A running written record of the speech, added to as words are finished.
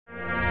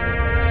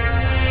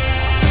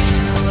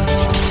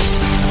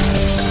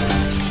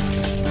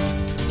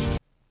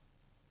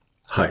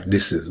Hi,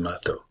 this is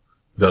Mato.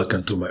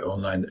 Welcome to my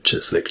online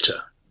chess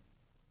lecture.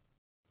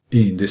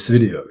 In this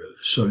video I will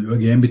show you a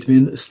game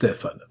between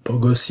Stefan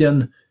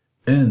Pogosyan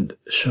and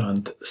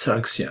Shant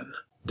Sargsyan.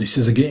 This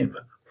is a game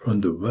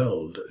from the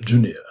World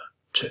Junior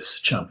Chess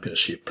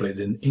Championship played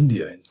in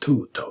India in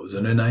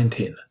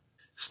 2019.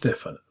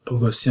 Stefan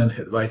Pogosyan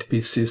had white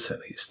pieces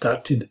and he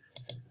started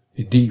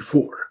with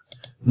d4,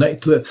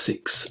 knight to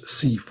f6,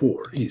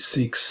 c4,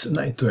 e6,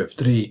 knight to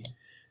f3,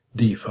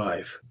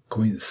 d5,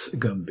 Queen's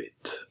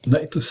Gambit,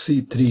 knight to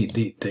c3,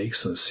 d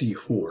takes on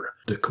c4,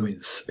 the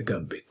Queen's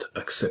Gambit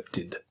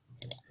accepted.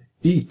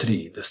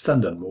 e3, the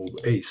standard move,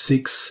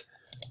 a6,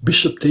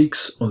 bishop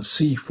takes on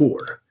c4,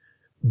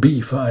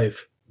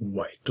 b5,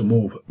 white to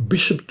move,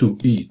 bishop to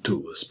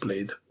e2 was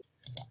played.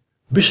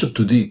 Bishop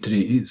to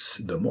d3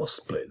 is the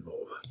most played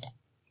move.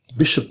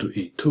 Bishop to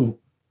e2,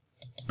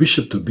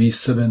 bishop to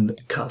b7,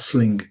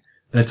 castling,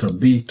 knight from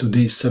b to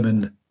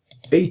d7,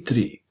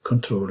 a3,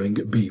 controlling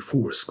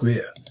b4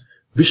 square,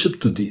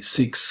 bishop to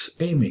d6,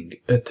 aiming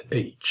at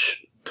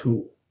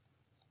h2.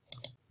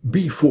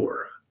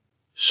 b4,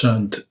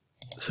 Shant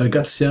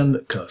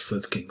Sargsyan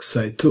castled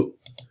kingside 2,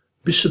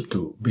 bishop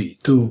to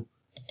b2,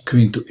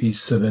 queen to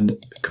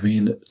e7,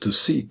 queen to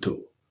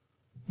c2,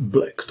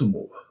 black to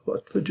move.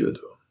 What would you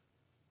do?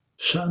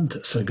 Shant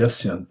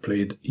Sargsyan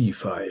played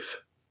e5,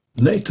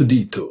 knight to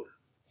d2.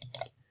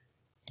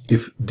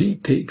 If d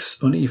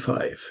takes on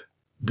e5,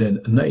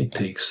 then knight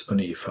takes on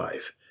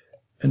e5,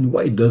 and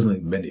white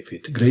doesn't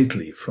benefit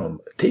greatly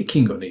from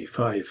taking on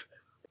e5,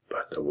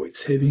 but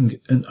avoids having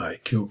an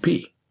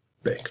IQP.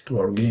 Back to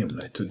our game,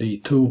 knight to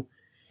d2,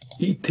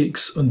 e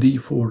takes on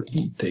d4,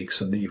 e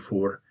takes on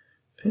d4,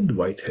 and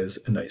white has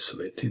an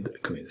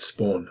isolated queen's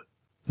pawn.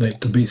 Knight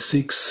to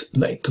b6,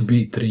 knight to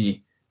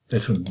b3,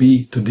 knight from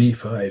b to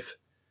d5,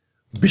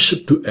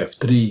 bishop to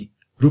f3,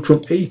 rook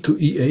from a to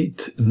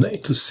e8,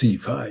 knight to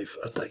c5,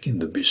 attacking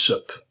the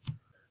bishop.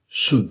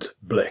 Should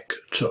black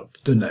chop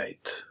the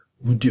knight?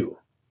 Would you?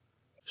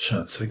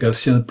 Shant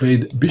Sargsyan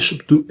played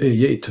bishop to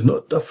a8,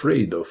 not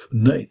afraid of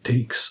knight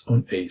takes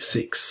on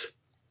a6.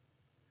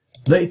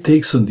 Knight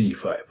takes on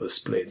d5 was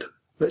played.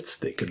 Let's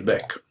take it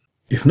back.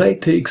 If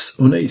knight takes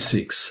on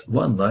a6,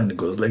 one line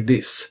goes like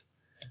this.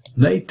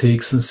 Knight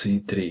takes on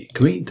c3,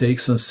 queen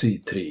takes on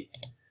c3,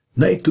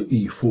 knight to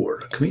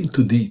e4, queen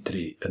to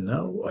d3, and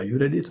now are you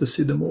ready to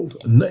see the move?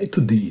 Knight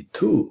to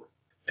d2.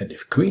 And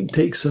if queen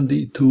takes on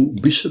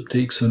d2, bishop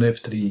takes on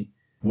f3,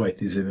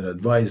 white is even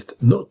advised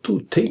not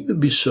to take the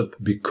bishop,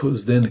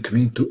 because then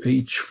queen to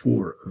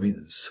h4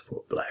 wins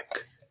for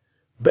black.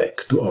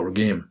 Back to our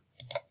game.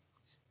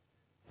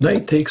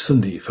 Knight takes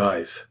on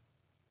d5,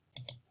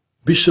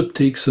 bishop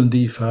takes on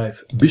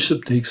d5,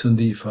 bishop takes on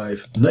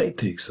d5, knight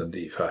takes on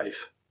d5,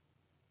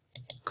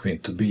 queen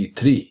to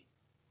b3,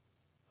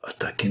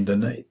 attacking the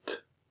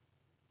knight.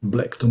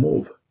 Black to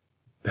move.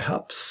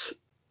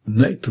 Perhaps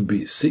knight to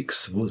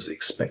b6 was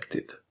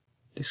expected.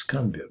 This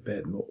can't be a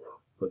bad move.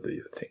 What do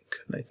you think?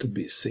 Knight to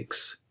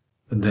b6,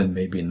 and then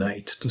maybe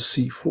knight to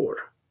c4.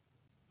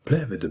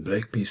 Play with the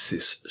black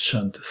pieces.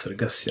 Shant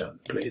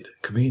Sargsyan played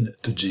queen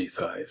to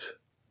g5.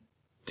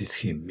 Did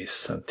he miss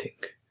something?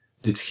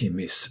 Did he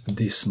miss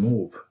this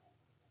move?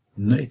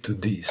 Knight to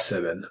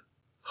d7.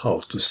 How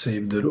to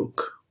save the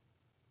rook?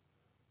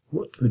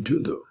 What would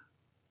you do?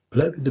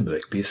 Play with the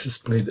black pieces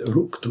played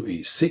rook to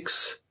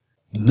e6.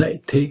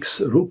 Knight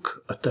takes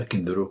rook,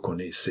 attacking the rook on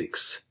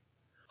e6.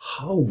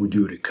 How would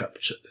you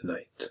recapture the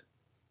knight?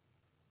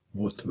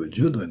 What would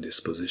you do in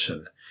this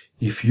position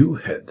if you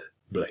had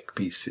black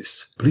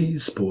pieces?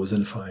 Please pause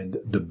and find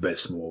the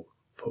best move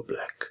for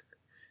black.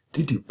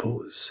 Did you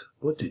pause?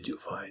 What did you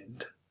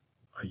find?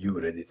 Are you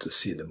ready to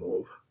see the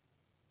move?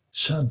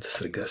 Shant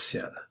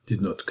Sargsyan did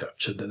not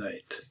capture the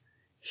knight.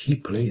 He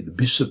played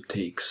bishop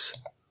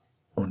takes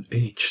on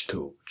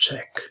h2,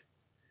 check.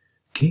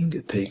 King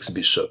takes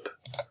bishop.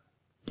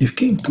 If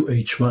king to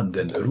h1,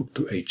 then rook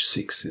to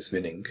h6 is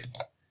winning.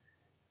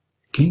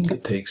 King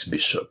takes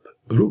bishop.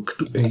 Rook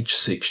to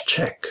h6,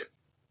 check.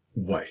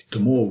 White to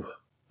move.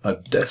 A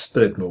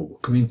desperate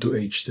move. Queen to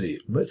h3.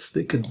 Let's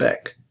take it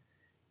back.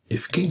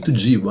 If king to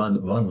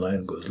g1, one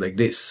line goes like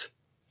this.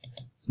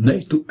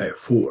 Knight to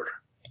f4,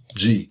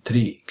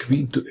 g3,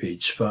 queen to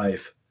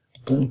h5,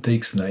 pawn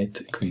takes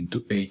knight, queen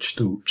to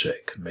h2,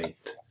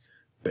 checkmate.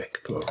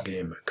 Back to our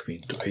game,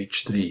 queen to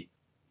h3.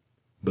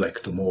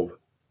 Black to move.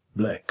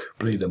 Black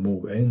played the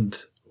move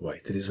and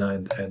white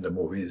resigned, and the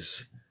move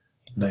is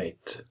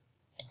knight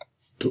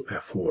to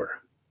f4.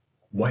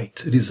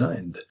 White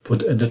resigned. For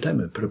the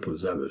entertainment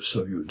purpose I will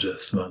show you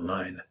just one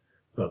line.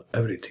 Well,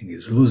 everything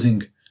is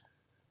losing.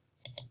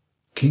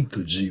 King to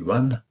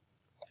g1,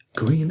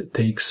 queen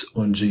takes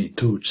on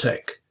g2,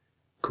 check.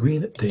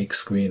 Queen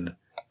takes queen,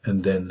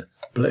 and then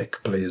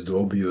black plays the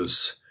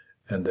obvious,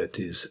 and that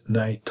is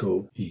knight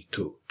to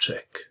e2,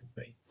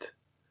 checkmate.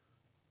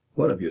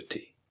 What a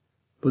beauty.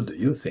 What do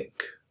you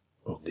think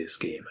of this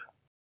game?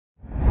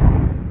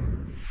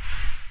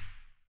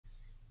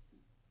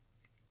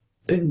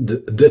 And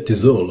that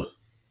is all.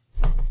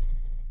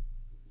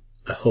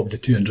 I hope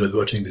that you enjoyed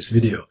watching this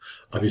video.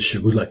 I wish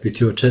you good luck with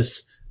your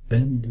chess,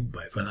 and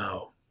bye for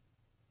now.